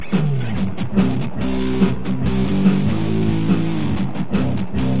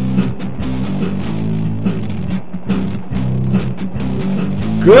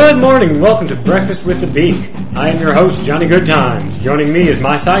Good morning, welcome to Breakfast with the Beak. I am your host, Johnny Goodtimes. Joining me is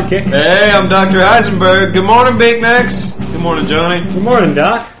my sidekick. Hey, I'm Dr. Eisenberg. Good morning, Beaknecks. Good morning, Johnny. Good morning,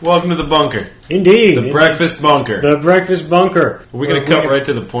 Doc. Welcome to the bunker. Indeed. The breakfast bunker. The breakfast bunker. Are we going to cut right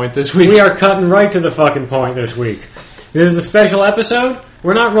to the point this week? We are cutting right to the fucking point this week. This is a special episode.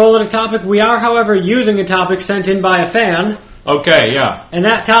 We're not rolling a topic. We are, however, using a topic sent in by a fan. Okay, yeah. And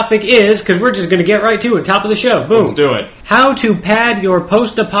that topic is, because we're just going to get right to it, top of the show. Boom. Let's do it. How to pad your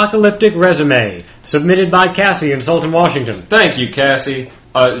post-apocalyptic resume. Submitted by Cassie in Sultan, Washington. Thank you, Cassie.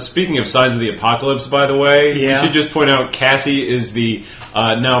 Speaking of Signs of the Apocalypse, by the way, we should just point out Cassie is the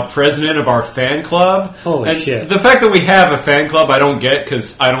now president of our fan club. Holy shit. The fact that we have a fan club I don't get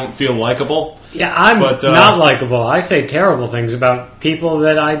because I don't feel likable. Yeah, I'm not likable. I say terrible things about people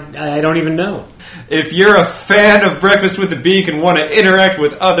that I don't even know. If you're a fan of Breakfast with the Beak and want to interact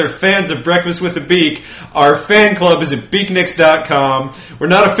with other fans of Breakfast with the Beak, our fan club is at beaknicks.com. We're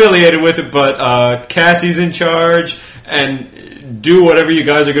not affiliated with it, but Cassie's in charge, and do whatever you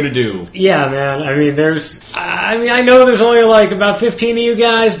guys are going to do. Yeah, man. I know there's only like about 15 of you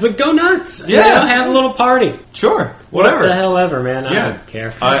guys, but go nuts. Yeah. Have a little party. Sure. Whatever. What the hell ever, man. I Yeah. don't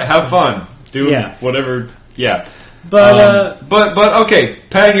care. Have fun. Do whatever. Yeah. But okay,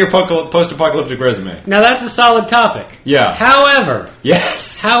 padding your post-apocalyptic resume. Now that's a solid topic. Yeah. However,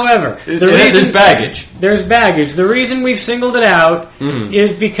 Yes. there's baggage. There's baggage. The reason we've singled it out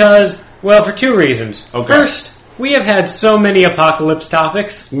is because, well, for two reasons. Okay. First, we have had so many apocalypse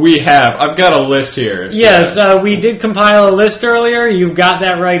topics. We have. I've got a list here. Yes, we did compile a list earlier. You've got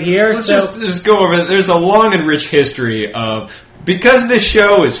that right here. Let's just go over it. There's a long and rich history of... Because this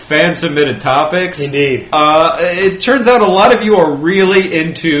show is fan-submitted topics, indeed, it turns out a lot of you are really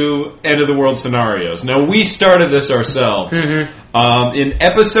into end-of-the-world scenarios. Now, we started this ourselves. In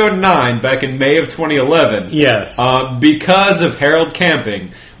episode 9, back in May of 2011, yes, because of Harold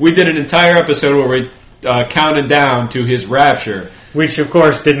camping, we did an entire episode where we counted down to his rapture. Which, of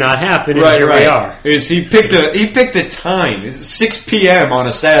course, did not happen, and here we are. He picked a time. It's 6 p.m. on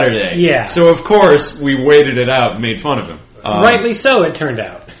a Saturday. Yeah. So, of course, we waited it out and made fun of him. Rightly so, it turned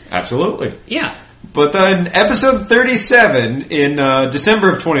out. Absolutely. Yeah. But then, episode 37, in December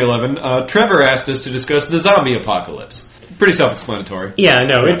of 2011, Trevor asked us to discuss the zombie apocalypse. Pretty self-explanatory. Yeah,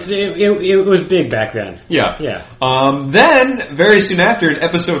 no, it was big back then. Yeah. Yeah. Then, very soon after, in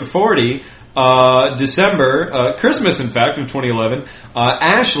episode 40... December, Christmas in fact, of 2011,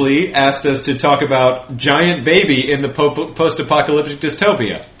 Ashley asked us to talk about Giant Baby in the post-apocalyptic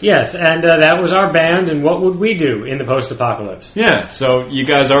dystopia. Yes, and that was our band, and what would we do in the post-apocalypse? Yeah, so you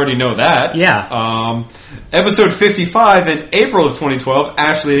guys already know that. Yeah. Episode 55 in April of 2012,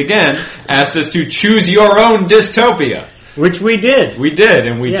 Ashley again asked us to choose your own dystopia. Which we did. We did,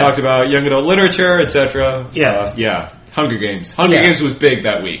 and we talked about young adult literature, etc. Yes. Yeah. Hunger Games. Hunger Games was big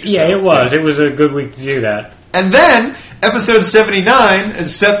that week. Yeah, it was. It was a good week to do that. And then, episode 79, in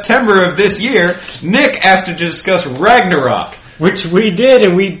September of this year, Nick asked to discuss Ragnarok. Which we did,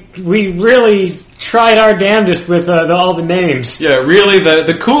 and we really tried our damnedest with all the names. Yeah, really,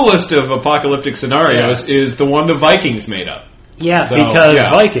 the coolest of apocalyptic scenarios is the one the Vikings made up. Yeah, because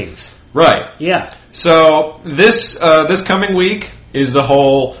Vikings. Right. Yeah. So, this coming week is the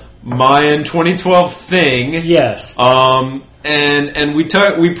whole... Mayan 2012 thing. Yes. And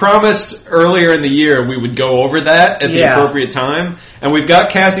we promised earlier in the year we would go over that at the appropriate time. And we've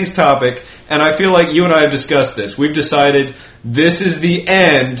got Cassie's topic, and I feel like you and I have discussed this. We've decided this is the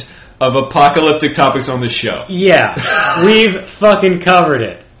end of apocalyptic topics on this show. Yeah. We've fucking covered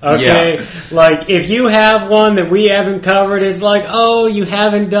it. Okay? Yeah. Like, if you have one that we haven't covered, it's like, oh, you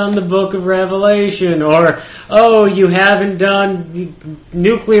haven't done the Book of Revelation, or, oh, you haven't done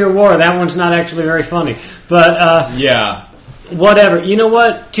nuclear war. That one's not actually very funny. But, yeah. Whatever. You know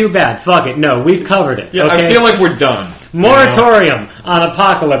what? Too bad. Fuck it. No, we've covered it. Yeah, okay? I feel like we're done. Moratorium on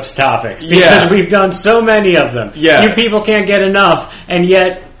apocalypse topics, because we've done so many of them. Yeah. You people can't get enough, and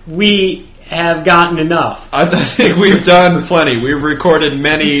yet we... have gotten enough. I think we've done plenty. We've recorded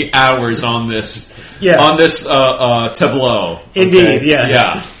many hours on this. Yes. On this tableau. Indeed, yes.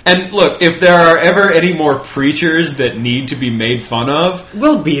 Yeah. And look, if there are ever any more preachers that need to be made fun of,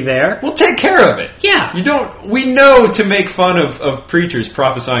 we'll be there. We'll take care of it. Yeah. We know to make fun of preachers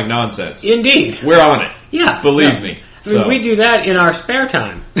prophesying nonsense. Indeed. We're on it. Yeah. Believe me. I mean, we do that in our spare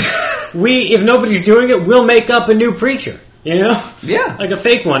time. If nobody's doing it, we'll make up a new preacher. You know? Yeah. Like a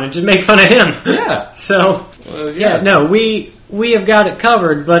fake one and just make fun of him. Yeah. So, we have got it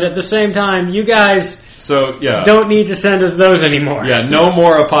covered, but at the same time, you guys don't need to send us those anymore. Yeah, no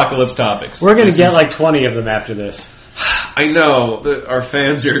more apocalypse topics. We're going to get like 20 of them after this. I know. Our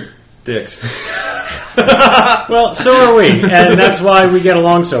fans are dicks. Well, so are we, and that's why we get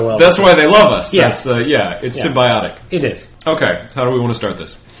along so well. That's why they love us. Yeah. It's symbiotic. It is. Okay, how do we want to start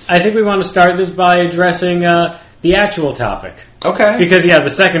this? I think we want to start this by addressing the actual topic. Okay. Because, the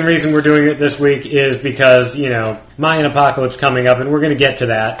second reason we're doing it this week is because, Mayan apocalypse coming up, and we're going to get to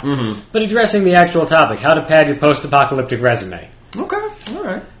that. Mm-hmm. But addressing the actual topic, how to pad your post-apocalyptic resume. Okay, all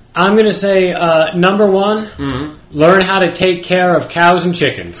right. I'm going to say, number one, learn how to take care of cows and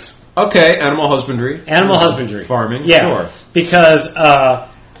chickens. Okay, animal husbandry. Animal husbandry. Farming, yeah, sure. Because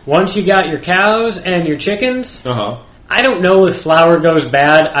once you got your cows and your chickens, I don't know if flour goes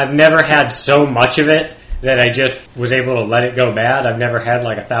bad. I've never had so much of it that I just was able to let it go bad. I've never had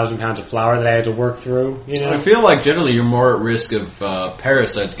 1,000 pounds of flour that I had to work through. I feel like generally you're more at risk of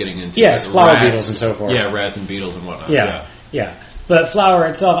parasites getting into it. Yes, flour beetles and so forth. Yeah, rats and beetles and whatnot. Yeah. But flour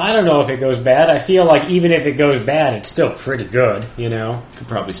itself, I don't know if it goes bad. I feel like even if it goes bad, it's still pretty good, Could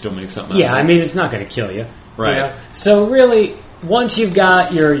probably still make something Yeah, out of it. it's not going to kill you. Right. So really, once you've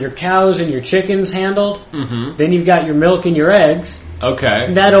got your cows and your chickens handled, then you've got your milk and your eggs.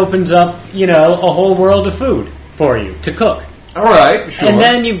 Okay. That opens up, a whole world of food for you to cook. All right, sure. And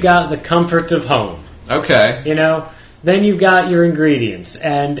then you've got the comforts of home. Okay. Then you've got your ingredients.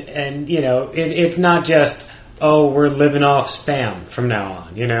 And it's not just, we're living off Spam from now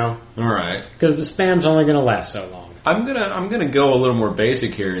on, All right. Because the Spam's only going to last so long. I'm gonna go a little more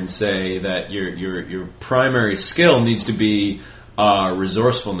basic here and say that your primary skill needs to be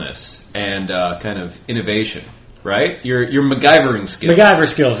resourcefulness and kind of innovation, right? Your MacGyvering skills. MacGyver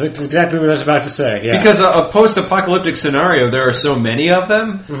skills. That's exactly what I was about to say. Yeah. Because a post-apocalyptic scenario, there are so many of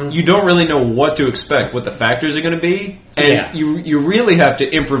them. You don't really know what to expect, what the factors are going to be, and you really have to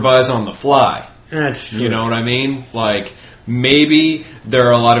improvise on the fly. That's true. You know what I mean? Maybe there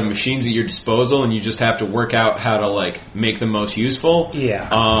are a lot of machines at your disposal and you just have to work out how to make them most useful.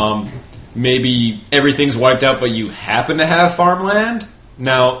 Yeah. Maybe everything's wiped out but you happen to have farmland.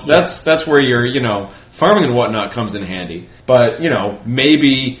 Now that's where your farming and whatnot comes in handy. But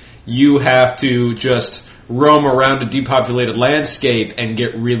maybe you have to just roam around a depopulated landscape and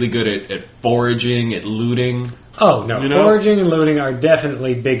get really good at foraging, at looting. Oh, no. Foraging and looting are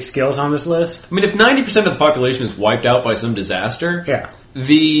definitely big skills on this list. I mean, if 90% of the population is wiped out by some disaster,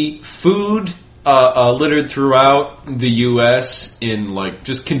 the food littered throughout the U.S. in,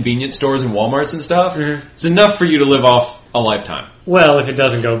 just convenience stores and Walmarts and stuff, it's enough for you to live off a lifetime. Well, if it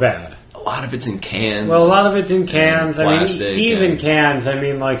doesn't go bad. A lot of it's in cans. Well, a lot of it's in cans. Plastic. Even cans.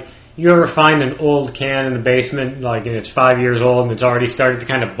 You ever find an old can in the basement, and it's 5 years old and it's already started to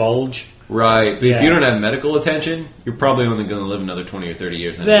kind of bulge? Right, but if you don't have medical attention, you're probably only going to live another 20 or 30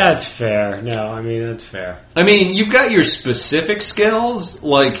 years. Anyway. That's fair. No, that's fair. You've got your specific skills.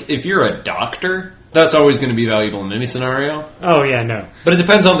 If you're a doctor, that's always going to be valuable in any scenario. Oh, yeah, no. But it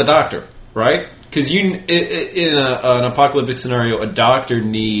depends on the doctor, right? Because in an apocalyptic scenario, a doctor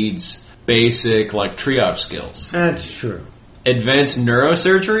needs basic, triage skills. That's true. Advanced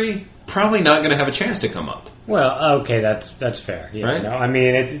neurosurgery, probably not going to have a chance to come up. Well, okay, that's fair. Yeah, right?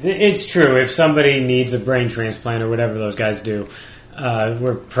 It's true. If somebody needs a brain transplant or whatever those guys do,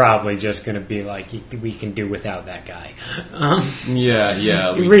 we're probably just going to be we can do without that guy.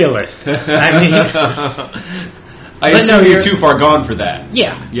 Yeah. Realist. I assume you're too far gone for that.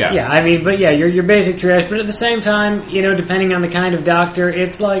 Yeah. Your basic triage, but at the same time, depending on the kind of doctor,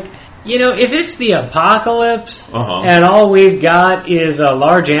 it's if it's the apocalypse and all we've got is a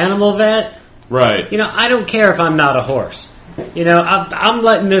large animal vet. Right. I don't care if I'm not a horse. I'm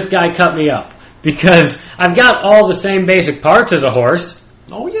letting this guy cut me up because I've got all the same basic parts as a horse.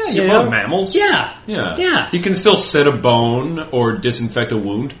 Oh, yeah, you're both mammals. Yeah. You can still set a bone or disinfect a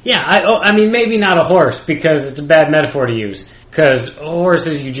wound. Yeah, maybe not a horse because it's a bad metaphor to use because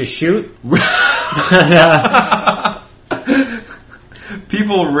horses you just shoot.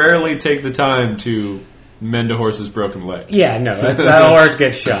 People rarely take the time to mend a horse's broken leg. Yeah, no, that horse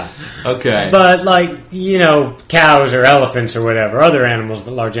gets shot. Okay. But, cows or elephants or whatever, other animals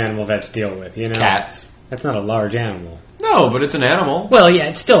that large animal vets deal with, Cats. That's not a large animal. No, but it's an animal. Well, yeah,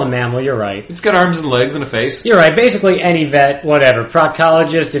 it's still a mammal, you're right. It's got arms and legs and a face. You're right, basically any vet, whatever,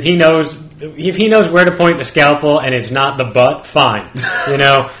 proctologist, if he knows where to point the scalpel and it's not the butt, fine.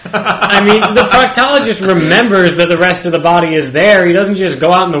 The proctologist remembers that the rest of the body is there. He doesn't just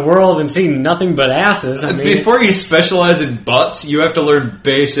go out in the world and see nothing but asses. Before you specialize in butts, you have to learn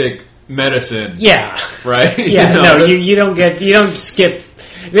basic medicine. Yeah. Right? Yeah, you don't skip.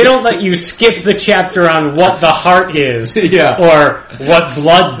 They don't let you skip the chapter on what the heart is or what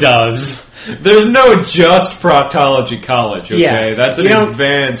blood does. There's no just proctology college, okay? That's an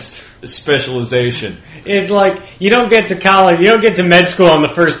advanced... specialization. It's like, you don't get to college, you don't get to med school on the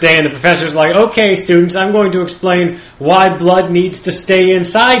first day, and the professor's like, okay, students, I'm going to explain why blood needs to stay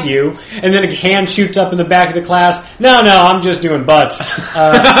inside you, and then a hand shoots up in the back of the class, no, I'm just doing butts.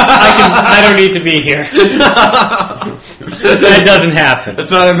 I don't need to be here. That doesn't happen.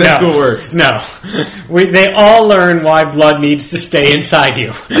 That's not how med school works. No. They all learn why blood needs to stay inside you.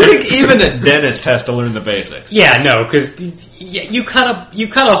 I think even a dentist has to learn the basics. Yeah, no, because you cut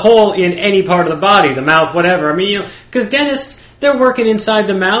a hole in any part of the body, the mouth, whatever. I mean, because dentists, they're working inside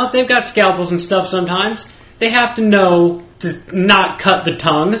the mouth. They've got scalpels and stuff sometimes. They have to know to not cut the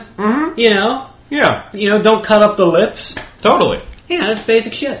tongue. Mm-hmm. You know? Yeah. You know, don't cut up the lips. Totally. Yeah, that's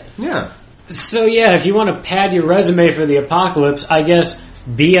basic shit. Yeah. So yeah, if you want to pad your resume for the apocalypse, I guess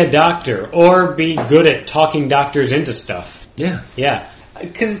be a doctor or be good at talking doctors into stuff. Yeah. Yeah.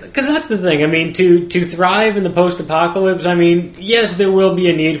 Because that's the thing. I mean, to thrive in the post-apocalypse, I mean, yes, there will be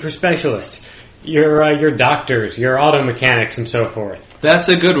a need for specialists. Your doctors, your auto mechanics, and so forth. That's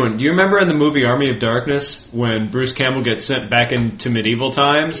a good one. Do you remember in the movie Army of Darkness when Bruce Campbell gets sent back into medieval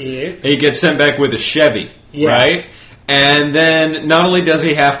times? Yeah. He gets sent back with a Chevy, right? And then not only does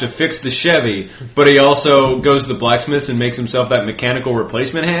he have to fix the Chevy, but he also goes to the blacksmiths and makes himself that mechanical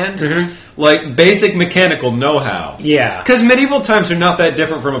replacement hand. Mm-hmm. Like basic mechanical know-how. Yeah. Because medieval times are not that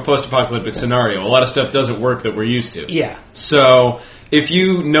different from a post-apocalyptic scenario. A lot of stuff doesn't work that we're used to. Yeah. So if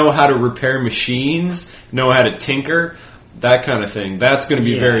you know how to repair machines, know how to tinker, that kind of thing, that's going to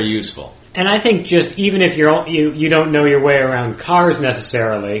be very useful. And I think just even if you don't know your way around cars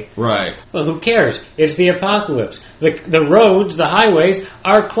necessarily, right? Well, who cares? It's the apocalypse. The roads, the highways,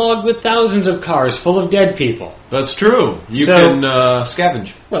 are clogged with thousands of cars full of dead people. That's true. You can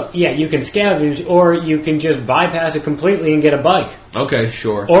scavenge. Well, yeah, you can scavenge, or you can just bypass it completely and get a bike. Okay,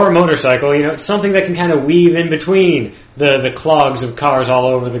 sure. Or a motorcycle. You know, something that can kind of weave in between the clogs of cars all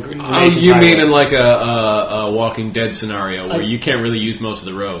over the nation's you highways. mean in like a Walking Dead scenario where you can't really use most of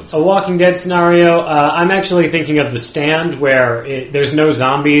the roads? A Walking Dead scenario, I'm actually thinking of The Stand, where there's no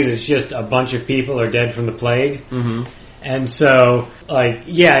zombies, it's just a bunch of people are dead from the plague. Mm-hmm. And so,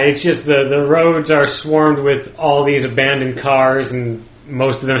 it's just the roads are swarmed with all these abandoned cars, and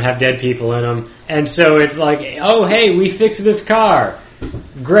most of them have dead people in them. And so it's like, oh, hey, we fixed this car.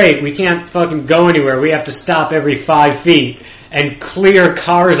 Great, we can't fucking go anywhere. We have to stop every 5 feet and clear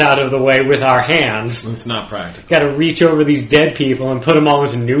cars out of the way with our hands. It's not practical. Got to reach over these dead people and put them all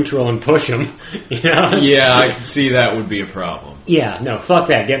into neutral and push them. You know? Yeah, I can see that would be a problem. Yeah, no, fuck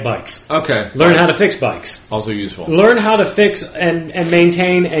that. Get bikes. Okay. Learn how to fix bikes. Also useful. Learn how to fix and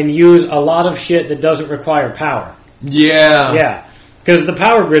maintain and use a lot of shit that doesn't require power. Yeah. Yeah. Because the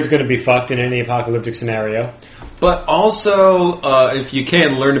power grid's going to be fucked in any apocalyptic scenario. But also, if you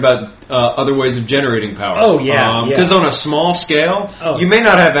can, learn about other ways of generating power. Oh, yeah. Because on a small scale, you may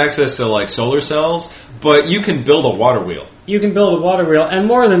not have access to, like, solar cells, but you can build a water wheel. You can build a water wheel. And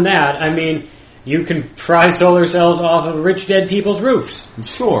more than that, I mean, you can pry solar cells off of rich dead people's roofs.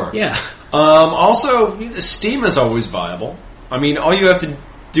 Sure. Yeah. Also, steam is always viable. I mean, all you have to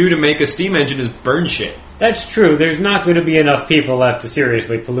do to make a steam engine is burn shit. That's true. There's not going to be enough people left to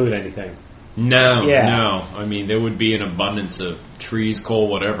seriously pollute anything. No. I mean, there would be an abundance of trees, coal,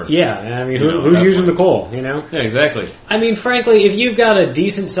 whatever. Yeah, I mean, who's using the coal, you know? Yeah, exactly. I mean, frankly, if you've got a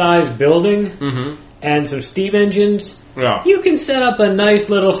decent-sized building and some steam engines, you can set up a nice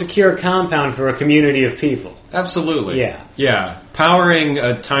little secure compound for a community of people. Absolutely. Yeah. Yeah. Powering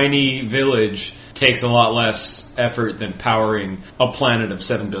a tiny village takes a lot less effort than powering a planet of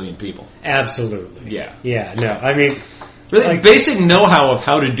 7 billion people. Absolutely. Yeah. Yeah, no, I mean... Really, basic know-how of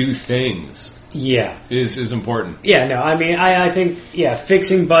how to do things is important. Yeah, no, I mean, I think,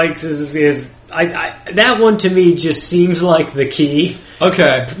 fixing bikes is that one to me just seems like the key.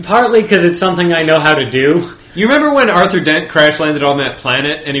 Okay. Partly because it's something I know how to do. You remember when Arthur Dent crash landed on that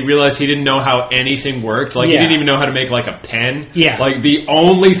planet and he realized he didn't know how anything worked? Like, he didn't even know how to make, like, a pen? Yeah. Like, the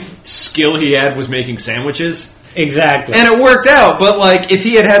only skill he had was making sandwiches? Exactly. And it worked out, but, like, if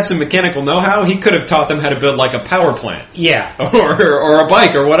he had some mechanical know-how, he could have taught them how to build, like, a power plant. Yeah. Or a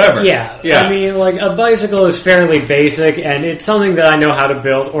bike or whatever. Yeah. I mean, like, a bicycle is fairly basic, and it's something that I know how to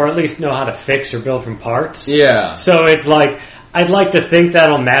build, or at least know how to fix or build from parts. Yeah. So it's like, I'd like to think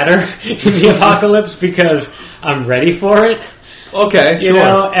that'll matter in the apocalypse because I'm ready for it. Okay, you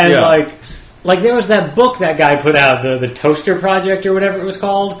know, and like there was that book that guy put out, the Toaster Project or whatever it was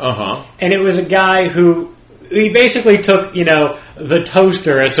called. And it was a guy who he basically took, you know, the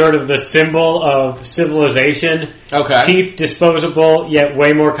toaster as sort of the symbol of civilization. Okay. Cheap, disposable, yet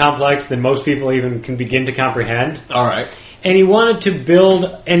way more complex than most people even can begin to comprehend. All right. And he wanted to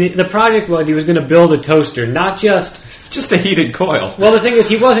build, and the project was he was going to build a toaster, not just just a heated coil. Well, the thing is,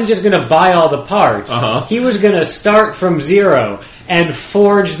 he wasn't just going to buy all the parts. Uh-huh. He was going to start from zero and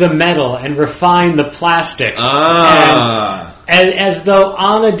forge the metal and refine the plastic. And as though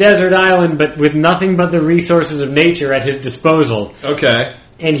on a desert island, but with nothing but the resources of nature at his disposal. Okay.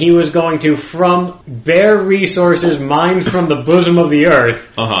 And he was going to, from bare resources mined from the bosom of the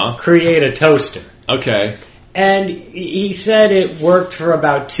earth, create a toaster. Okay. And he said it worked for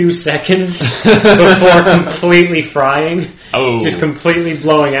about 2 seconds before completely frying. Oh. Just completely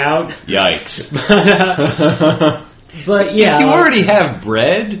blowing out. Yikes. But yeah. If you already have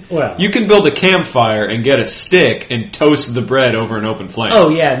bread, you can build a campfire and get a stick and toast the bread over an open flame. Oh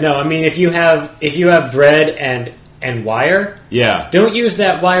yeah, no, I mean if you have bread and wire, don't use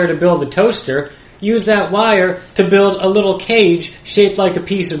that wire to build the toaster. Use that wire to build a little cage shaped like a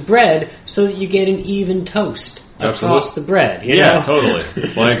piece of bread so that you get an even toast across the bread. You know?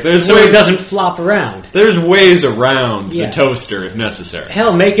 Totally. Like there's so it doesn't flop around. There's ways around the toaster if necessary.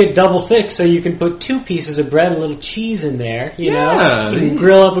 Hell, make it double thick so you can put 2 pieces of bread and a little cheese in there. You know, you can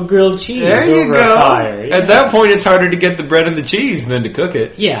grill up a grilled cheese over a fire. At that point, it's harder to get the bread and the cheese than to cook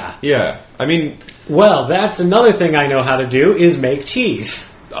it. Yeah. I mean, well, that's another thing I know how to do is make cheese.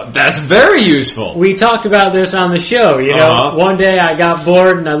 That's very useful. We talked about this on the show. You know, one day I got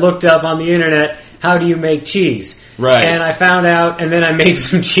bored and I looked up on the internet, how do you make cheese? Right. And I found out, and then I made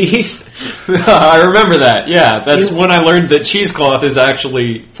some cheese. I remember that. Yeah, that's when I learned that cheesecloth is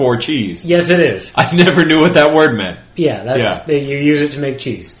actually for cheese. Yes, it is. I never knew what that word meant. Yeah, you use it to make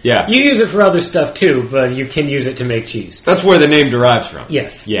cheese. Yeah. You use it for other stuff too, but you can use it to make cheese. That's where the name derives from.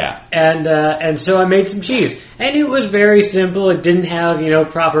 Yes. Yeah. And so I made some cheese. And it was very simple. It didn't have,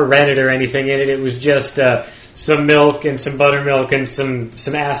 proper rennet or anything in it. It was just some milk and some buttermilk and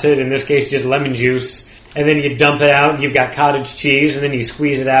some acid, in this case just lemon juice. And then you dump it out and you've got cottage cheese, and then you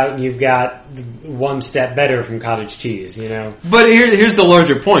squeeze it out and you've got one step better from cottage cheese, But here's the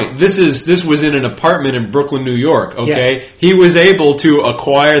larger point. This was in an apartment in Brooklyn, New York, okay? Yes. He was able to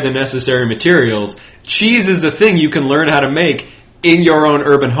acquire the necessary materials. Cheese is a thing you can learn how to make in your own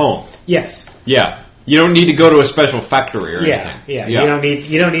urban home. Yes. Yeah. You don't need to go to a special factory or anything. Yeah.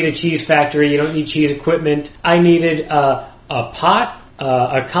 You don't need a cheese factory. You don't need cheese equipment. I needed a pot,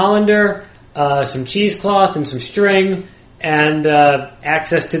 a colander, some cheesecloth and some string, and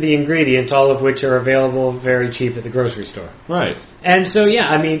access to the ingredients, all of which are available very cheap at the grocery store. Right. And so,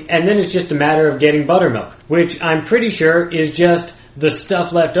 and then it's just a matter of getting buttermilk, which I'm pretty sure is just the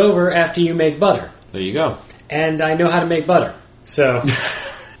stuff left over after you make butter. There you go. And I know how to make butter, so...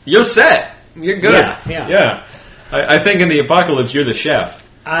 You're set. You're good. Yeah. I think in the apocalypse, you're the chef.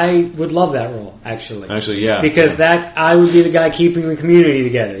 I would love that role, actually. Actually, yeah. Because I would be the guy keeping the community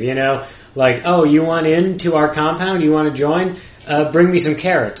together, Like, oh, you want into our compound? You want to join? Bring me some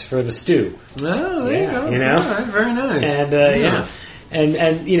carrots for the stew. Oh, there you go. All right, very nice. And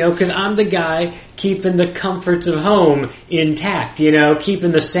And because I'm the guy keeping the comforts of home intact,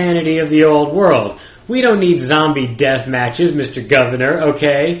 keeping the sanity of the old world. We don't need zombie death matches, Mr. Governor,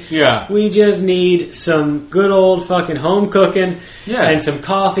 okay? Yeah. We just need some good old fucking home cooking and some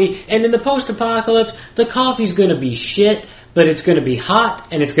coffee. And in the post-apocalypse, the coffee's going to be shit, but it's going to be hot,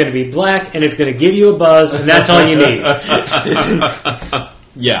 and it's going to be black, and it's going to give you a buzz, and that's all you need.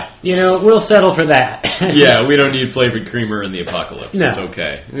 Yeah. We'll settle for that. Yeah, we don't need flavored creamer in the apocalypse. No. It's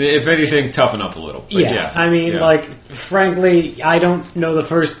okay. If anything, toughen up a little. But I mean, frankly, I don't know the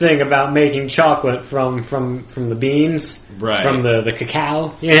first thing about making chocolate from the beans, right? From the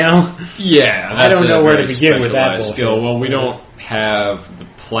cacao, Yeah, I don't know where to begin with that skill. Well, we don't have the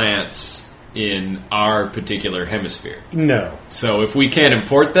plants in our particular hemisphere. No. So if we can't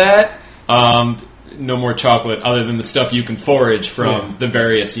import that, no more chocolate other than the stuff you can forage from the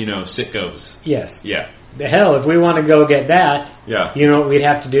various, sitkos. Yes. Yeah. The hell, if we want to go get that, you know what we'd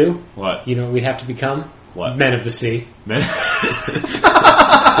have to do? What? You know what we'd have to become? What? Men of the sea. Men.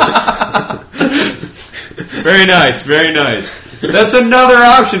 Very nice, very nice. That's another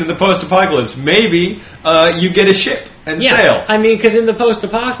option in the post-apocalypse. Maybe you get a ship and sail. I mean, because in the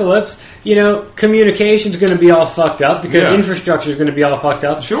post-apocalypse, communication's going to be all fucked up because infrastructure's going to be all fucked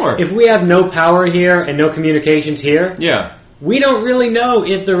up. Sure. If we have no power here and no communications here, we don't really know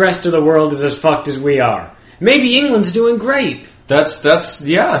if the rest of the world is as fucked as we are. Maybe England's doing great. That's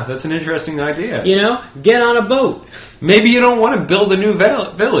an interesting idea. Get on a boat. Maybe you don't want to build a new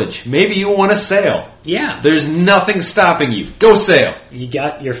village. Maybe you want to sail. Yeah. There's nothing stopping you. Go sail. You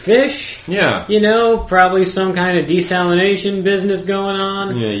got your fish. Yeah. Probably some kind of desalination business going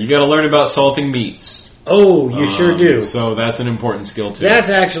on. Yeah, you got to learn about salting meats. Oh, you sure do. So that's an important skill too. That's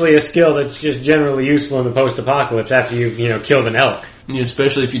actually a skill that's just generally useful in the post-apocalypse after you've, killed an elk.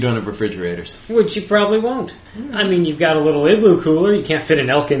 Especially if you don't have refrigerators. Which you probably won't. I mean, you've got a little igloo cooler. You can't fit an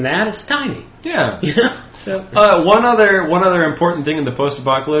elk in that. It's tiny. Yeah. You know? So. One other important thing in the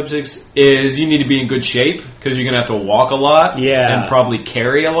post-apocalyptics is you need to be in good shape because you're going to have to walk a lot and probably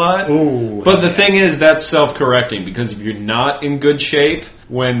carry a lot. Ooh. But the thing is, that's self-correcting because if you're not in good shape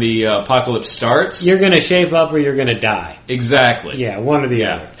when the apocalypse starts... You're going to shape up or you're going to die. Exactly. Yeah, one or the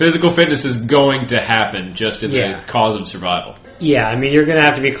other. Physical fitness is going to happen just in the cause of survival. Yeah, I mean, you're going to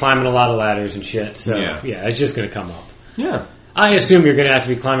have to be climbing a lot of ladders and shit. So, yeah it's just going to come up. Yeah. I assume you're going to have to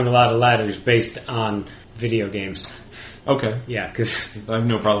be climbing a lot of ladders based on video games. Okay. Yeah, because I have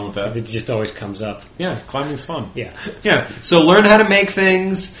no problem with that. It just always comes up. Yeah, climbing's fun. Yeah. Yeah. So learn how to make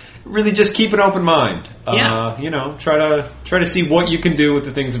things. Really, just keep an open mind. Try to see what you can do with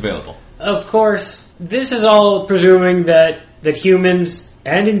the things available. Of course, this is all presuming that humans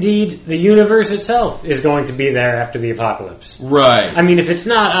and indeed the universe itself is going to be there after the apocalypse. Right. I mean, if it's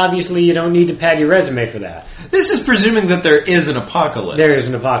not, obviously you don't need to pad your resume for that. This is presuming that there is an apocalypse. There is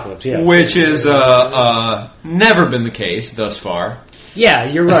an apocalypse, yes. Which is never been the case thus far. Yeah,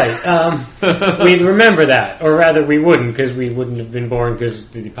 you're right. We'd remember that. Or rather, we wouldn't, because we wouldn't have been born because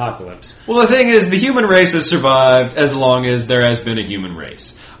of the apocalypse. Well, the thing is, the human race has survived as long as there has been a human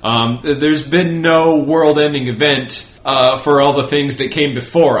race. There's been no world-ending event for all the things that came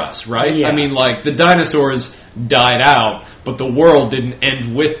before us, right? Yeah. I mean, like, the dinosaurs died out, but the world didn't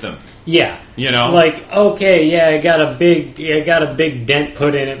end with them. Yeah. You know? Like, okay, yeah, I got a big dent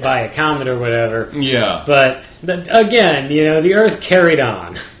put in it by a comet or whatever. Yeah. But, again, the Earth carried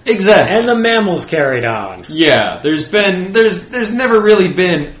on. Exactly. And the mammals carried on. Yeah, there's never really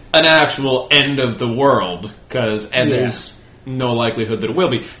been an actual end of the world, there's no likelihood that it will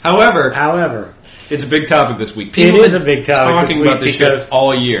be. However, it's a big topic this week. It is a big topic talking about this shit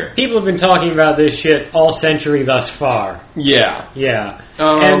all year. People have been talking about this shit all century thus far. Yeah. Yeah.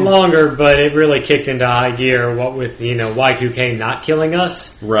 And longer, but it really kicked into high gear, what with, Y2K not killing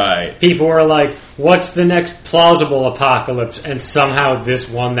us. Right. People were like, what's the next plausible apocalypse? And somehow this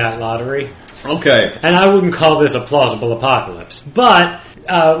won that lottery. Okay. And I wouldn't call this a plausible apocalypse. But...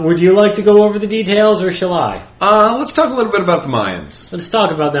 would you like to go over the details, or shall I? Let's talk a little bit about the Mayans. Let's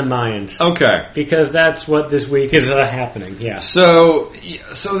talk about them Mayans. Okay. Because that's what this week is happening, yeah. So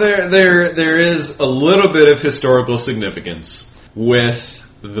there is a little bit of historical significance with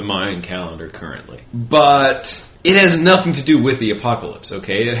the Mayan calendar currently. But it has nothing to do with the apocalypse,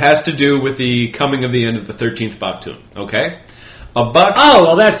 okay? It has to do with the coming of the end of the 13th Baktun, okay?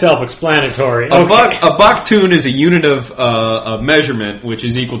 That's self-explanatory. A Baktun is a unit of measurement which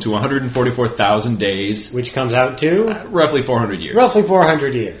is equal to 144,000 days. Which comes out to? Roughly 400 years. Roughly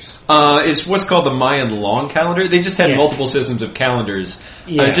 400 years. It's what's called the Mayan long calendar. They just had multiple systems of calendars.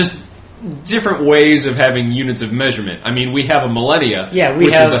 Just different ways of having units of measurement. I mean, we have a millennia,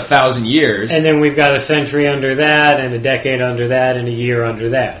 which is 1,000 years. And then we've got a century under that, and a decade under that, and a year under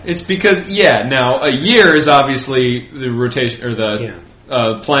that. It's because, now, a year is obviously the rotation, or the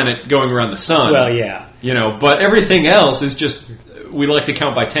planet going around the sun. Well, yeah. But everything else is just, we like to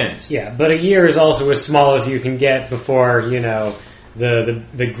count by tens. Yeah, but a year is also as small as you can get before,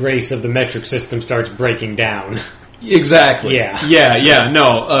 the grace of the metric system starts breaking down. Exactly. Yeah.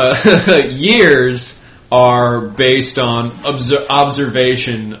 No, years are based on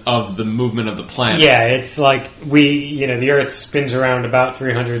observation of the movement of the planet. Yeah, it's like the Earth spins around about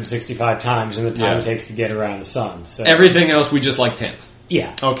 365 times in the time it takes to get around the sun. So everything else we just like tens.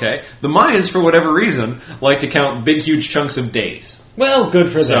 Yeah. Okay. The Mayans, for whatever reason, like to count big, huge chunks of days. Well,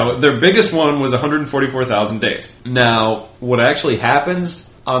 good for them. So their biggest one was 144,000 days. Now, what actually happens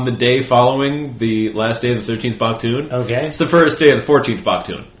on the day following the last day of the 13th Baktun. Okay. It's the first day of the 14th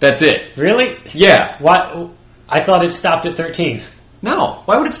Baktun. That's it. Really? Yeah. What? I thought it stopped at 13. No.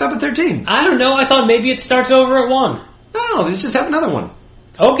 Why would it stop at 13? I don't know. I thought maybe it starts over at 1. No, they just have another one.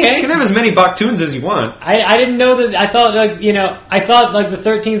 Okay. You can have as many Baktuns as you want. I didn't know that. I thought the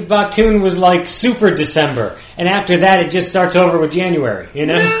 13th Baktun was like Super December. And after that it just starts over with January,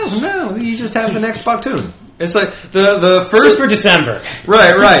 No. You just have the next Baktun. It's like the first Super December.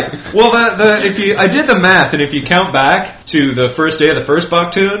 Right. Well, I did the math, and if you count back to the first day of the first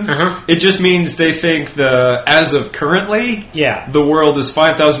Baktun, it just means they think as of currently, the world is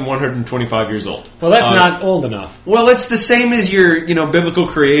 5,125 years old. Well, that's not old enough. Well, it's the same as your biblical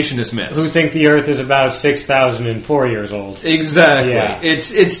creationist myths, who think the Earth is about 6,004 years old. Exactly. Yeah.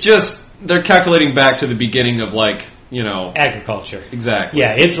 It's just they're calculating back to the beginning of agriculture. Exactly. Exactly.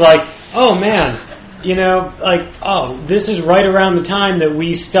 Yeah, it's like, oh man. this is right around the time that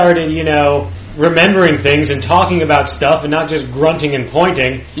we started, remembering things and talking about stuff and not just grunting and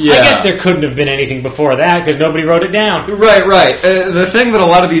pointing. Yeah. I guess there couldn't have been anything before that because nobody wrote it down. Right. The thing that a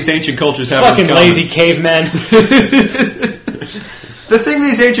lot of these ancient cultures have Fucking in common... lazy cavemen. The thing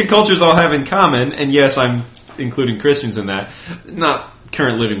these ancient cultures all have in common, and yes, I'm including Christians in that, not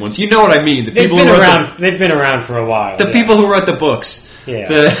current living ones. You know what I mean? They've been around for a while. The people who wrote the books.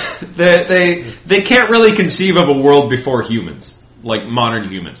 Yeah. They can't really conceive of a world before humans. Like modern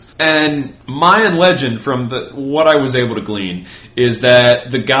humans. And Mayan legend, from what I was able to glean, is that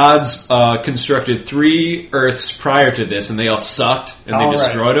the gods constructed 3 Earths prior to this, and they all sucked, and they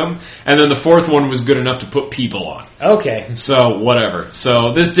destroyed them. And then the 4th one was good enough to put people on. Okay. So, whatever.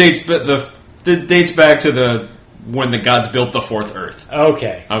 So, this dates back to when the gods built the 4th Earth.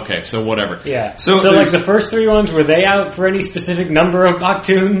 Okay, so whatever. Yeah. So like the first 3 ones, were they out for any specific number of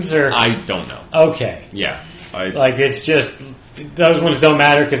Baktuns, or? I don't know. Okay. Yeah. It's just... Those ones don't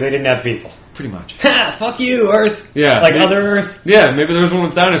matter because they didn't have people. Pretty much. Ha! Fuck you, Earth. Yeah. Other Earth. Yeah, maybe there was one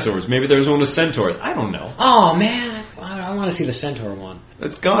with dinosaurs. Maybe there was one with centaurs. I don't know. Oh, man. I want to see the centaur one.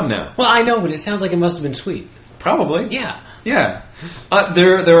 It's gone now. Well, I know, but it sounds like it must have been sweet. Probably. Yeah. Yeah.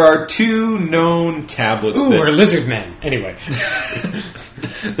 There are 2 known tablets. Or lizard men. Anyway.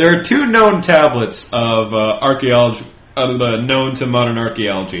 There are 2 known tablets of archaeology, known to modern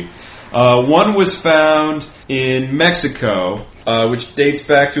archaeology. One was found in Mexico, which dates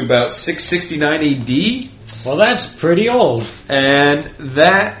back to about 669 AD. Well, that's pretty old. And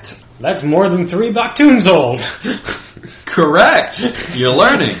that's more than 3 Baktuns old. Correct. You're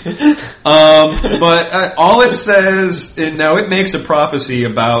learning. But all it says, now it makes a prophecy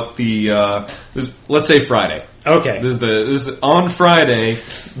about let's say Friday. Okay. This is on Friday,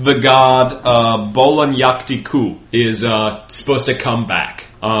 the god Bolanyaktiku is supposed to come back.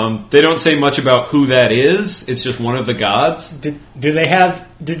 They don't say much about who that is. It's just one of the gods. Did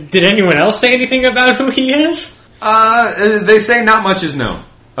anyone else say anything about who he is? They say not much is known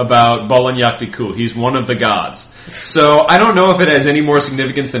about Bolanyaktiku. He's one of the gods. So I don't know if it has any more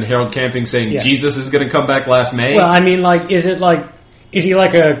significance than Harold Camping saying Jesus is going to come back last May. Well, I mean, is he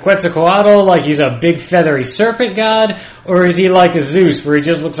like a Quetzalcoatl, like he's a big feathery serpent god, or is he like a Zeus where he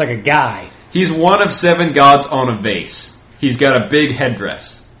just looks like a guy? He's one of 7 gods on a vase. He's got a big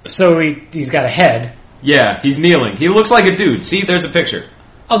headdress. So he's got a head. Yeah, he's kneeling. He looks like a dude. See, there's a picture.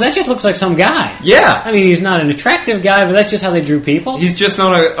 Oh, that just looks like some guy. Yeah. I mean, he's not an attractive guy, but that's just how they drew people. He's just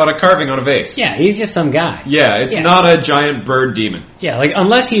on a carving on a vase. Yeah, he's just some guy. Yeah, it's not a giant bird demon. Yeah,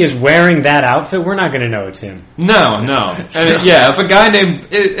 unless he is wearing that outfit, we're not going to know it's him. No. And if a guy named...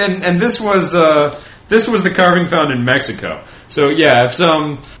 And this was the carving found in Mexico. So, yeah, if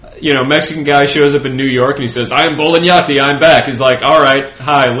some... Mexican guy shows up in New York and he says, "I am Bolanyakti, I'm back." He's like, "All right,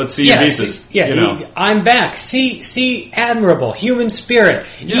 hi, let's see your visas." I'm back. See, admirable human spirit.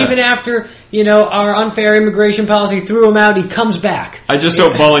 Yeah. Even after our unfair immigration policy threw him out, he comes back. I just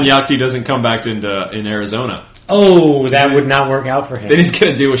hope Bolanyakti doesn't come back in Arizona. Oh, that would not work out for him. Then he's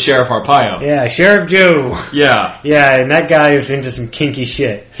going to do with Sheriff Arpaio. Yeah, Sheriff Joe. Yeah. Yeah, and that guy is into some kinky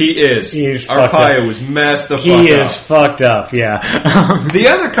shit. He is. He's Arpaio was messed the fuck up. He is fucked up, yeah. The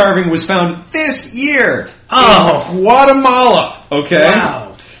other carving was found this year. Oh. In Guatemala. Okay?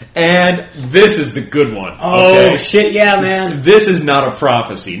 Wow. And this is the good one. Oh, okay? shit, yeah, man. This is not a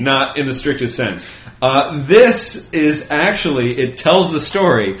prophecy, not in the strictest sense. This is actually, it tells the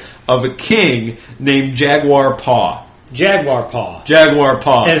story of a king named Jaguar Paw. Jaguar Paw. Jaguar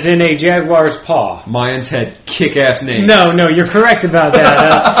Paw. As in a jaguar's paw. Mayans had kick-ass names. No, you're correct about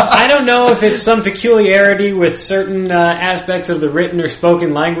that. I don't know if it's some peculiarity with certain aspects of the written or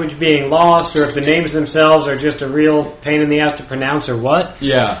spoken language being lost, or if the names themselves are just a real pain in the ass to pronounce or what.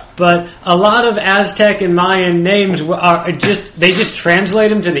 Yeah. But a lot of Aztec and Mayan names they just translate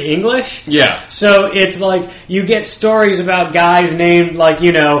them to the English. Yeah. So it's like you get stories about guys named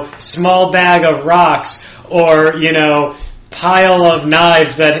Small Bag of Rocks, or, pile of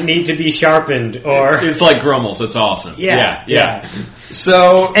knives that need to be sharpened, or... It's like Grummels, it's awesome. Yeah.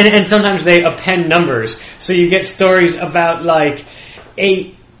 So... And sometimes they append numbers, so you get stories about,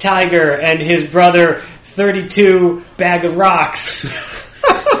 8 Tiger and his brother 32 Bag of Rocks.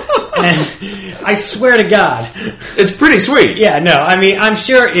 And I swear to God, it's pretty sweet. Yeah, no, I mean, I'm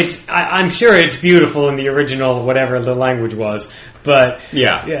sure it's beautiful in the original, whatever the language was. But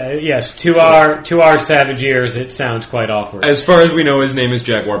yes, to our savage ears, it sounds quite awkward. As far as we know, his name is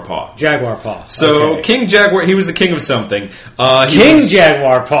Jaguar Paw. Jaguar Paw. So okay. King Jaguar, he was the king of something.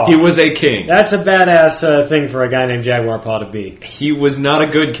 Jaguar Paw. He was a king. That's a badass thing for a guy named Jaguar Paw to be. He was not a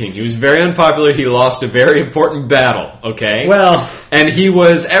good king. He was very unpopular. He lost a very important battle. Okay. Well, and he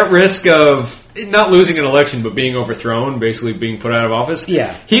was at risk of not losing an election, but being overthrown, basically being put out of office.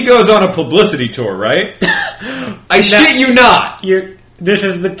 Yeah. He goes on a publicity tour, right? I shit you not. This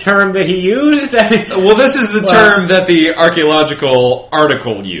is the term that he used? Well, this is the term that the archaeological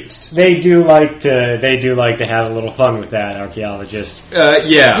article used. They do like to have a little fun with that, archaeologists.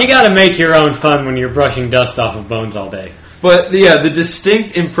 Yeah. You gotta make your own fun when you're brushing dust off of bones all day. But, yeah, the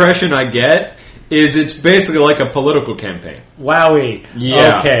distinct impression I get is it's basically like a political campaign. Wowie.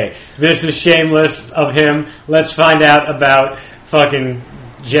 Yeah. Okay. This is shameless of him. Let's find out about fucking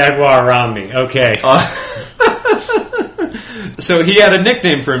Jaguar Romney. Okay. So he had a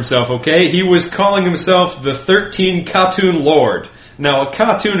nickname for himself, okay? He was calling himself the 13 Khatun Lord. Now, a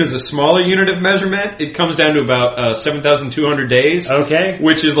Khatun is a smaller unit of measurement. It comes down to about 7,200 days. Okay.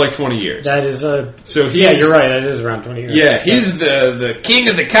 Which is like 20 years. That is So yeah, you're right. That is around 20 years. Yeah, he's the king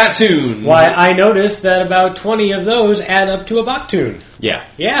of the Khatun. Why, I noticed that about 20 of those add up to a Baktun. Yeah.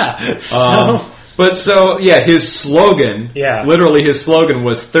 Yeah. His slogan, Yeah. literally his slogan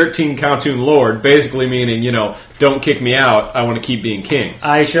was 13 Khatun Lord, basically meaning, don't kick me out, I want to keep being king.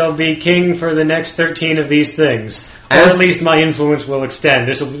 I shall be king for the next 13 of these things. Or at least my influence will extend.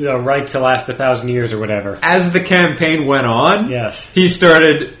 This will be a right to last 1,000 years or whatever. As the campaign went on, yes, he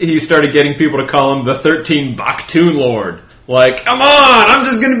started getting people to call him the 13 Baktun Lord. Like, come on, I'm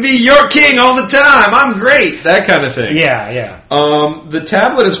just going to be your king all the time. I'm great. That kind of thing. Yeah. The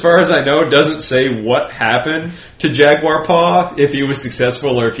tablet, as far as I know, doesn't say what happened to Jaguar Paw, if he was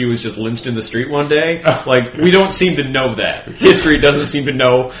successful or if he was just lynched in the street one day. Like, we don't seem to know that. History doesn't seem to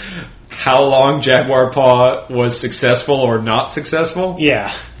know how long Jaguar Paw was successful or not successful.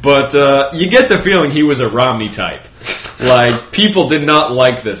 Yeah. But you get the feeling he was a Romney type. Like, people did not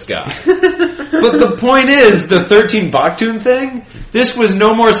like this guy. But the point is, the 13 Baktun thing, this was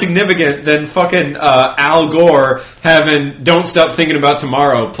no more significant than fucking Al Gore having Don't Stop Thinking About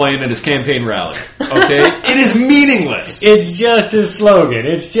Tomorrow playing at his campaign rally. Okay? It is meaningless. It's just his slogan.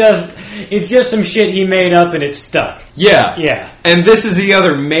 It's just some shit he made up and it stuck. Yeah. And this is the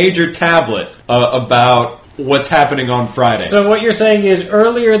other major tablet about what's happening on Friday. So what you're saying is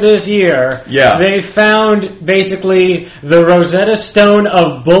earlier this year, they found basically the Rosetta Stone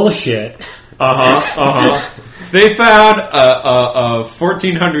of bullshit. They found a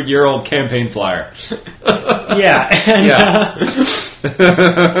 1,400-year-old campaign flyer.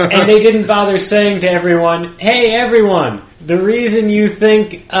 And they didn't bother saying to everyone, hey, everyone, the reason you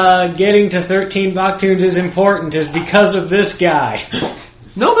think getting to 13 Baktuns is important is because of this guy.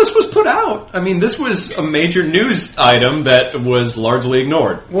 No, this was put out. I mean, this was a major news item that was largely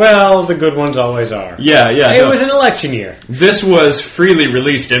ignored. Well, the good ones always are. Yeah. It was an election year. This was freely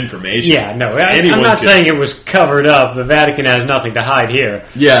released information. Yeah, no, I'm not saying it was covered up. The Vatican has nothing to hide here.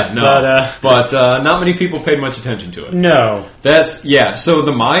 Yeah, no. But not many people paid much attention to it. No. So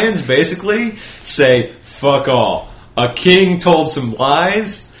the Mayans basically say, fuck all. A king told some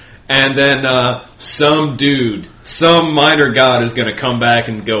lies, and then some dude, some minor god is going to come back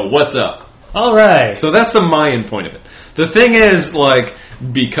and go, what's up? All right. So that's the Mayan point of it. The thing is, like,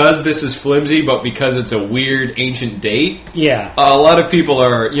 because this is flimsy, but because it's a weird ancient date, a lot of people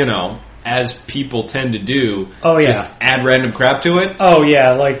are, as people tend to do, just add random crap to it. Oh,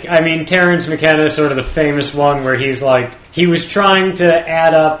 yeah. Like, I mean, Terence McKenna is sort of the famous one where he's like, he was trying to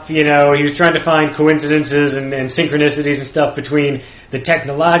add up, he was trying to find coincidences and synchronicities and stuff between the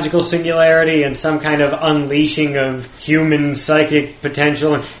technological singularity and some kind of unleashing of human psychic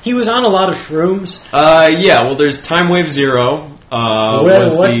potential. And he was on a lot of shrooms. Well, there's Time Wave Zero.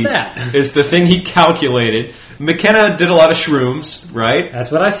 What's that? It's the thing he calculated. McKenna did a lot of shrooms, right?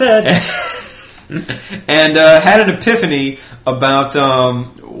 That's what I said. And had an epiphany about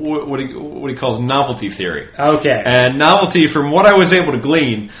what he calls novelty theory. Okay. And novelty, from what I was able to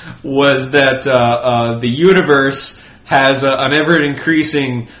glean, was that the universe has an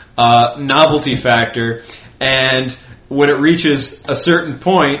ever-increasing novelty factor, and when it reaches a certain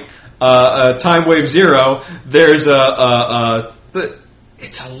point, time wave zero, there's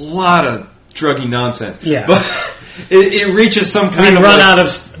it's a lot of druggy nonsense. Yeah. But it reaches some kind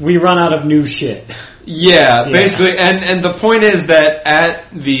we run out of new shit. Yeah, basically. And the point is that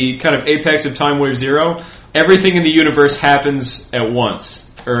at the kind of apex of time wave zero, everything in the universe happens at once.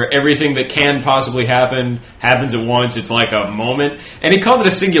 Or everything that can possibly happen happens at once. It's like a moment. And he called it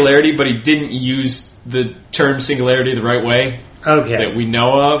a singularity, but he didn't use the term singularity the right way. Okay. That we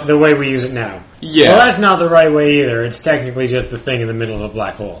know of. The way we use it now. Yeah. Well, that's not the right way either. It's technically just the thing in the middle of a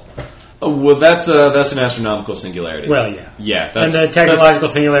black hole. Well, that's an astronomical singularity. Well, yeah. Yeah. And the technological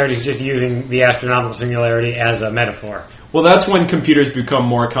singularity is just using the astronomical singularity as a metaphor. Well, that's when computers become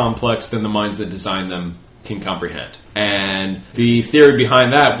more complex than the minds that design them can comprehend. And the theory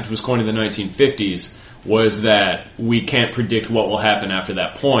behind that, which was coined in the 1950s, was that we can't predict what will happen after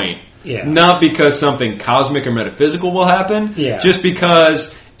that point. Yeah. Not because something cosmic or metaphysical will happen, just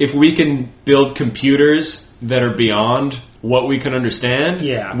because if we can build computers that are beyond what we can understand,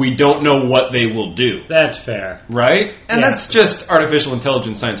 we don't know what they will do. That's fair. Right? And that's just artificial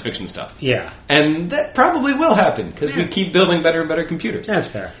intelligence science fiction stuff. Yeah. And that probably will happen, because we keep building better and better computers. That's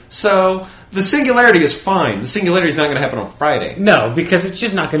fair. So, the singularity is fine. The singularity is not going to happen on Friday. No, because it's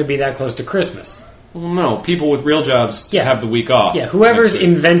just not going to be that close to Christmas. Well, no, people with real jobs have the week off. Yeah, whoever's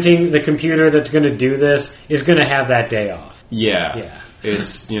inventing the computer that's going to do this is going to have that day off. Yeah.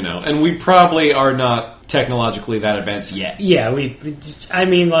 It's, and we probably are not technologically that advanced yet. Yeah,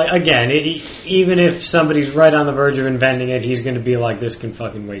 again, even if somebody's right on the verge of inventing it, he's going to be like, this can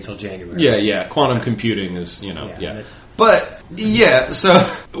fucking wait till January. Yeah, quantum computing is, But, so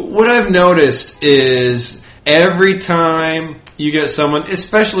what I've noticed is every time you get someone,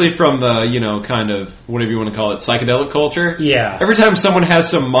 especially from the, kind of, whatever you want to call it, psychedelic culture. Yeah. Every time someone has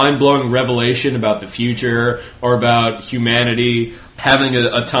some mind-blowing revelation about the future or about humanity having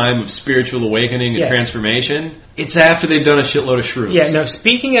a time of spiritual awakening and transformation, it's after they've done a shitload of shrooms. Yeah, no,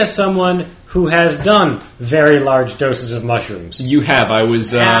 speaking as someone who has done very large doses of mushrooms. You have. I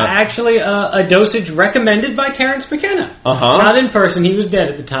was... actually, a dosage recommended by Terence McKenna. Not in person. He was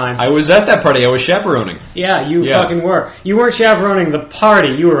dead at the time. I was at that party. I was chaperoning. Yeah, you fucking were. You weren't chaperoning the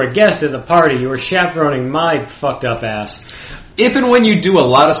party. You were a guest at the party. You were chaperoning my fucked up ass. If and when you do a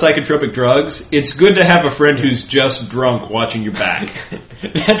lot of psychotropic drugs, it's good to have a friend who's just drunk watching your back.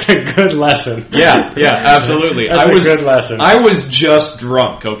 That's a good lesson. Yeah, absolutely. That's a good lesson. I was just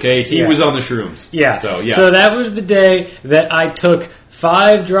drunk, okay? He was on the shrooms. Yeah. So that was the day that I took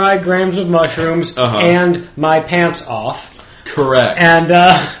 5 dry grams of mushrooms and my pants off. Correct. And,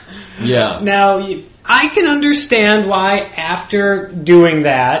 now, I can understand why after doing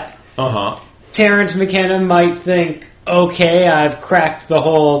that, Terence McKenna might think, okay, I've cracked the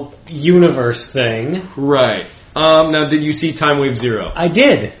whole universe thing. Right. Now, did you see Time Wave Zero? I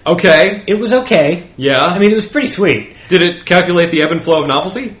did. Okay. It was okay. Yeah? I mean, it was pretty sweet. Did it calculate the ebb and flow of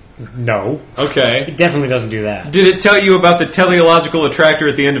novelty? No. Okay. It definitely doesn't do that. Did it tell you about the teleological attractor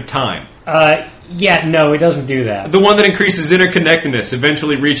at the end of time? No, it doesn't do that. The one that increases interconnectedness,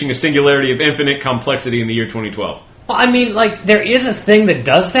 eventually reaching a singularity of infinite complexity in the year 2012. Well, I mean, there is a thing that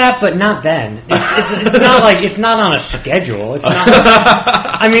does that, but not then. It's not it's not on a schedule. It's not.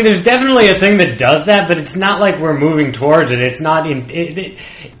 I mean, there's definitely a thing that does that, but it's not like we're moving towards it. It's not in.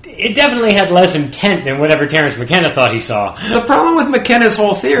 It definitely had less intent than whatever Terence McKenna thought he saw. The problem with McKenna's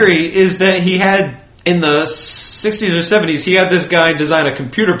whole theory is that he had, in the 60s or 70s, he had this guy design a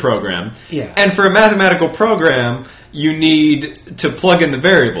computer program. Yeah. And for a mathematical program, you need to plug in the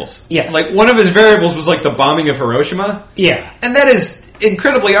variables. Yes. Like, one of his variables was like the bombing of Hiroshima. Yeah. And that is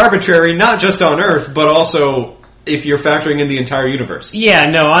incredibly arbitrary, not just on Earth, but also if you're factoring in the entire universe. Yeah,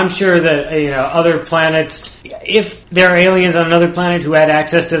 no, I'm sure that, other planets, if there are aliens on another planet who had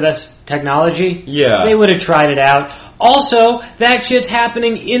access to this technology, they would have tried it out. Also, that shit's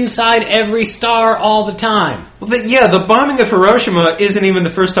happening inside every star all the time. Well, the bombing of Hiroshima isn't even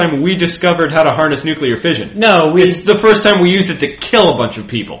the first time we discovered how to harness nuclear fission. No, it's the first time we used it to kill a bunch of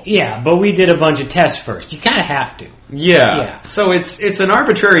people. Yeah, but we did a bunch of tests first. You kind of have to. Yeah. So it's an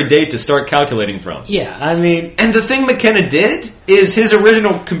arbitrary date to start calculating from. Yeah, I mean... And the thing McKenna did is his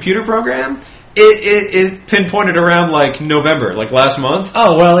original computer program... It pinpointed around November, last month.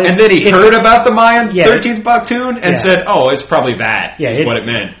 Oh, well, and then he heard about the Mayan 13th Baktun and said, "Oh, it's probably that." Is what it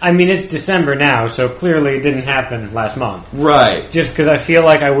meant. I mean, it's December now, so clearly it didn't happen last month, right? Just because I feel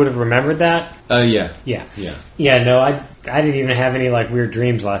like I would have remembered that. Yeah. No, I didn't even have any weird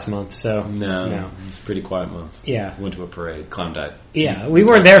dreams last month. So no, it was a pretty quiet month. Yeah, went to a parade. Clown died. Yeah, we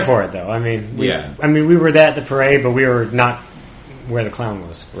weren't there for it though. I mean, we were at the parade, but we were not where the clown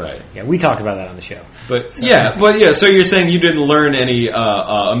was. Right. Yeah, we talked about that on the show. But so you're saying you didn't learn any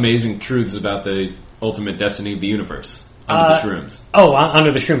amazing truths about the ultimate destiny of the universe under the shrooms? Oh,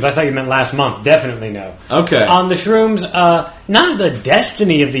 under the shrooms. I thought you meant last month. Definitely no. Okay. On the shrooms, not the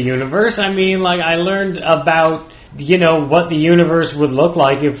destiny of the universe. I mean, I learned about what the universe would look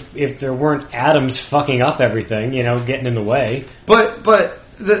like if there weren't atoms fucking up everything, getting in the way. But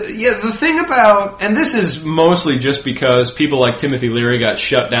the thing about, and this is mostly just because people like Timothy Leary got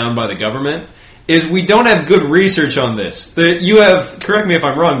shut down by the government, is we don't have good research on this. You have, correct me if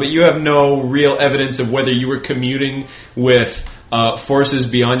I'm wrong, but you have no real evidence of whether you were commuting with forces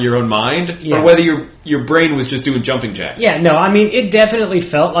beyond your own mind, or whether your brain was just doing jumping jacks. Yeah, no, I mean, it definitely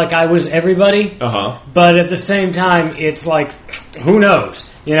felt like I was everybody, but at the same time, it's who knows?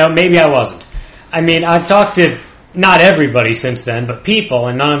 Maybe I wasn't. I mean, I've talked to not everybody since then, but people,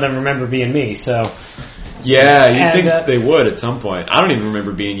 and none of them remember being me, so... Yeah, you'd think they would at some point. I don't even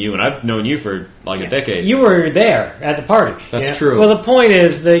remember being you, and I've known you for like a decade. You were there at the party. That's true. Well, the point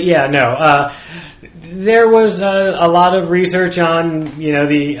is that, there was a lot of research on,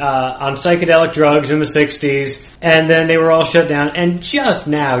 on psychedelic drugs in the 60s, and then they were all shut down. And just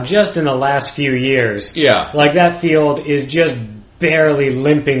now, just in the last few years, like that field is just barely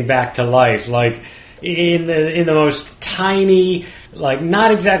limping back to life. Like in the most tiny, like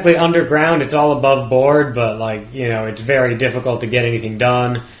not exactly underground, it's all above board, but like, it's very difficult to get anything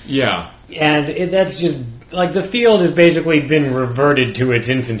done. Yeah. And that's just... Like, the field has basically been reverted to its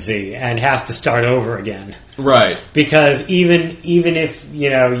infancy and has to start over again. Right. Because even if,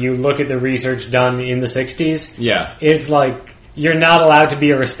 you look at the research done in the 60s, it's like, you're not allowed to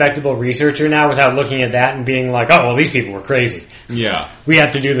be a respectable researcher now without looking at that and being like, oh, well, these people were crazy. Yeah. We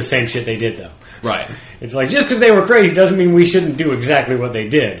have to do the same shit they did, though. Right. It's like, just because they were crazy doesn't mean we shouldn't do exactly what they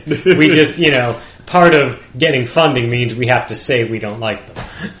did. We just, part of getting funding means we have to say we don't like them.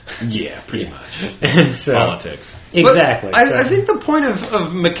 Yeah, pretty much. And so, politics. Exactly. I think the point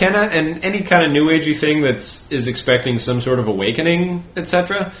of McKenna and any kind of new agey thing is expecting some sort of awakening,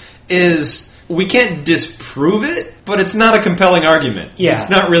 etc., is we can't disprove it, but it's not a compelling argument. Yeah. It's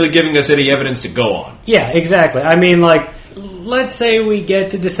not really giving us any evidence to go on. Yeah, exactly. I mean, like, let's say we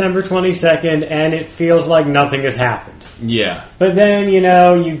get to December 22nd and it feels like nothing has happened. Yeah. But then,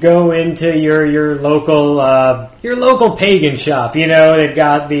 you go into your local pagan shop. They've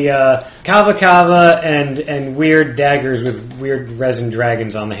got the kava kava and weird daggers with weird resin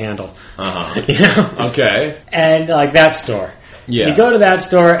dragons on the handle. Uh-huh. Okay. And like that store. Yeah. You go to that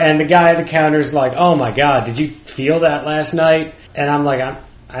store and the guy at the counter is like, "Oh my God, did you feel that last night?" And I'm like,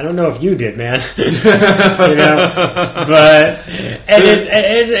 I don't know if you did, man. But and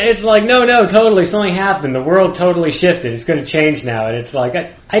it's like, no, totally, something happened. The world totally shifted. It's going to change now, and it's like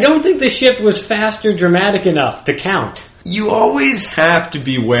I don't think the shift was fast or dramatic enough to count. You always have to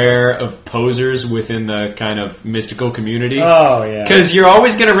beware of posers within the kind of mystical community. Oh yeah, because you're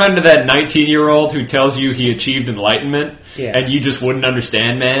always going to run into that 19-year-old who tells you he achieved enlightenment, and you just wouldn't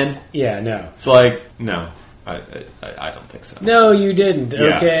understand, man. Yeah, no, it's like no. I don't think so. No, you didn't.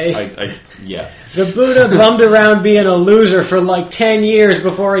 Yeah, okay. Yeah. The Buddha bummed around being a loser for like 10 years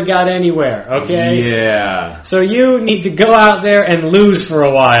before he got anywhere. Okay. Yeah. So you need to go out there and lose for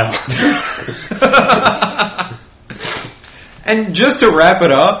a while. And just to wrap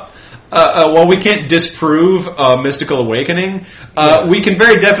it up, while we can't disprove mystical awakening, we can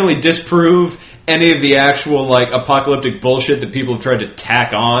very definitely disprove any of the actual like apocalyptic bullshit that people have tried to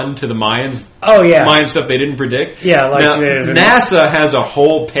tack on to the Mayans. Oh yeah, Mayan stuff they didn't predict. Yeah, like now, NASA has a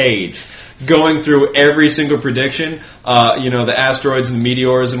whole page going through every single prediction. The asteroids and the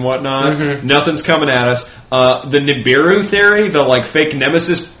meteors and whatnot. Mm-hmm. Nothing's coming at us. The Nibiru theory, the like fake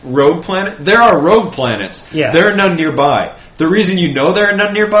nemesis rogue planet. There are rogue planets. Yeah, there are none nearby. The reason you know there are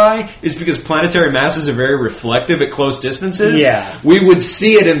none nearby is because planetary masses are very reflective at close distances. Yeah. We would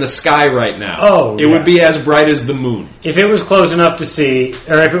see it in the sky right now. Oh, it would be as bright as the moon. If it was close enough to see,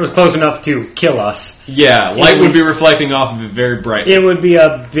 or if it was close enough to kill us. Yeah, light would be reflecting off of it very brightly. It would be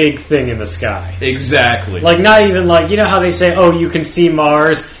a big thing in the sky. Exactly. Like, not even like, you know how they say, oh, you can see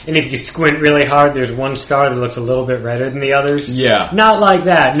Mars, and if you squint really hard, there's one star that looks a little bit redder than the others? Yeah. Not like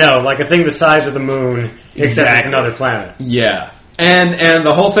that, no. Like a thing the size of the moon, except it's another planet. Yeah. And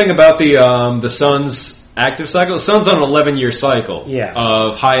the whole thing about the sun's active cycle, the sun's on an 11-year cycle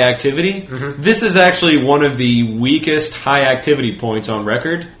of high activity. Mm-hmm. This is actually one of the weakest high activity points on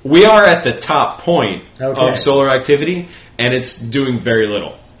record. We are at the top point of solar activity, and it's doing very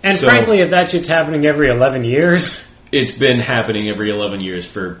little. And frankly, if that shit's happening every 11 years... It's been happening every 11 years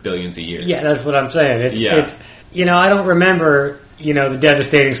for billions of years. Yeah, that's what I'm saying. It's I don't remember, the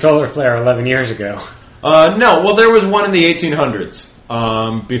devastating solar flare 11 years ago. No, well, there was one in the 1800s.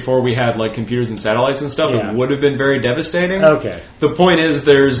 Before we had like computers and satellites and stuff, it would have been very devastating. Okay. The point is,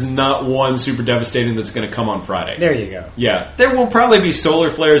 there's not one super devastating that's going to come on Friday. There you go. Yeah, there will probably be solar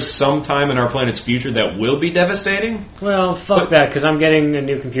flares sometime in our planet's future that will be devastating. Well, fuck that, because I'm getting a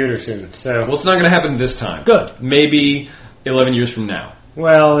new computer soon. So well, it's not going to happen this time. Good. Maybe 11 years from now.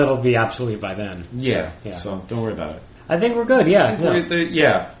 Well, it'll be obsolete by then. Yeah. So don't worry about it. I think we're good,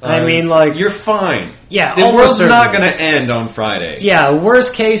 yeah. I mean, like... You're fine. Yeah, the world's not going to end on Friday. Yeah,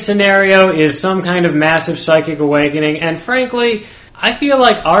 worst case scenario is some kind of massive psychic awakening, and frankly, I feel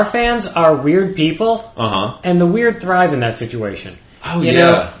like our fans are weird people, and the weird thrive in that situation. Oh,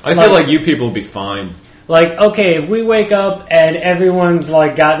 I feel like you people will be fine. Like, okay, if we wake up and everyone's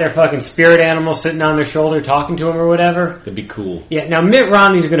like got their fucking spirit animal sitting on their shoulder talking to them or whatever. That'd be cool. Yeah, now Mitt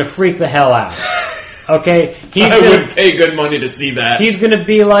Romney's going to freak the hell out. Okay? I would pay good money to see that. He's going to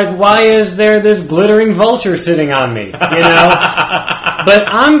be like, why is there this glittering vulture sitting on me? You know? But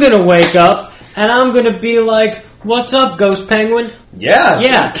I'm going to wake up and I'm going to be like, what's up, Ghost Penguin?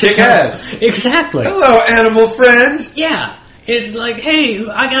 Yeah. Kick ass. Exactly. Hello, animal friend. Yeah. It's like, hey,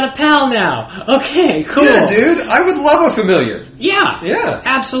 I got a pal now. Okay, cool. Yeah, dude. I would love a familiar. Yeah.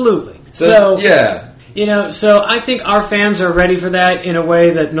 Absolutely. Yeah. You know, so I think our fans are ready for that in a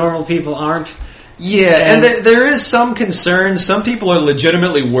way that normal people aren't. Yeah, and there is some concern. Some people are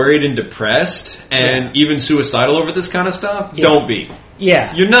legitimately worried and depressed and even suicidal over this kind of stuff. Yeah. Don't be.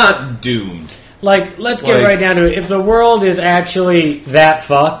 Yeah. You're not doomed. Like, let's get right down to it. If the world is actually that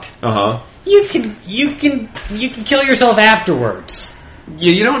fucked, you can kill yourself afterwards.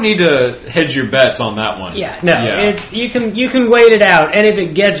 Yeah, you don't need to hedge your bets on that one. Yeah, no, it's you can wait it out, and if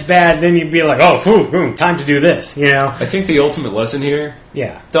it gets bad, then you'd be like, oh, time to do this. You know. I think the ultimate lesson here: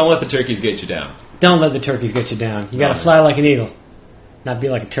 don't let the turkeys get you down. Don't let the turkeys get you down. You got to fly like an eagle, not be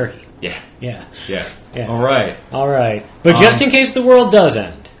like a turkey. Yeah. All right. But just in case the world does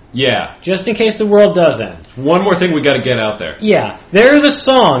end. Yeah. Just in case the world does end. One more thing we got to get out there. Yeah. There is a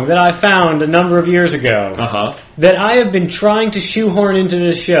song that I found a number of years ago that I have been trying to shoehorn into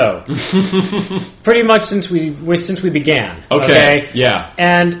this show pretty much since we began. Okay. Yeah.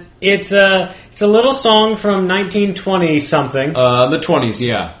 And it's a little song from 1920 something. The 20s,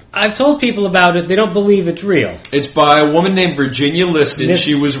 yeah. I've told people about it. They don't believe it's real. It's by a woman named Virginia Liston.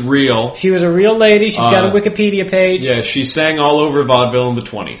 She was real. She was a real lady. She's got a Wikipedia page. Yeah, she sang all over vaudeville in the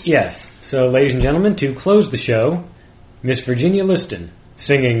 20s. Yes. So, ladies and gentlemen, to close the show, Miss Virginia Liston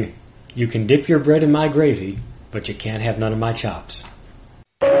singing, "You can dip your bread in my gravy, but you can't have none of my chops."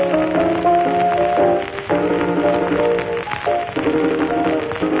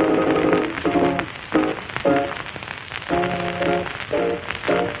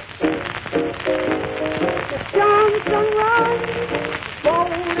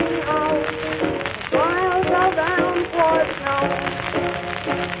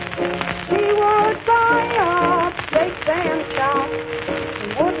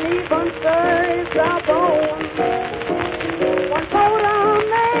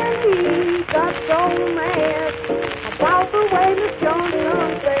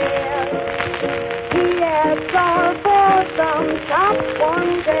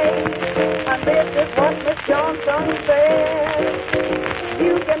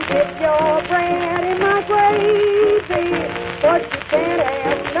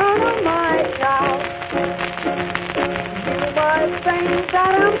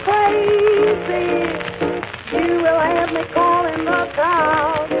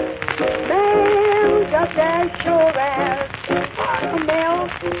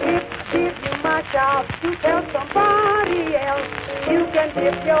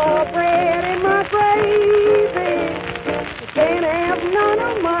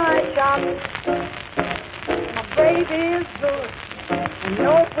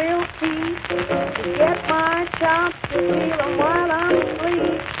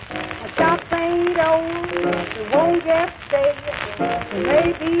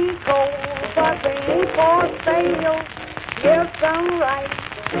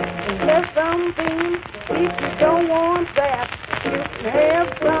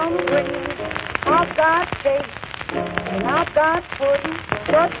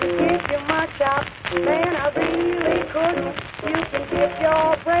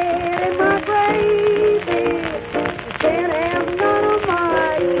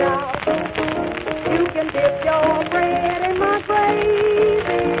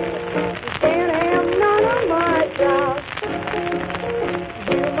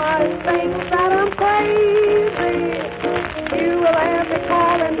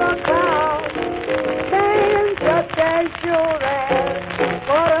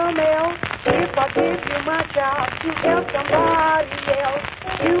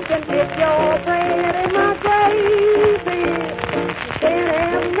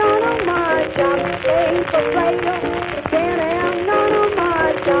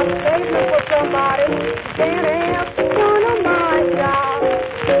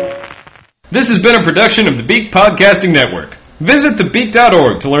 This has been a production of the Beak Podcasting Network. Visit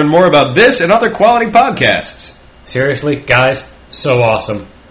thebeak.org to learn more about this and other quality podcasts. Seriously, guys, so awesome.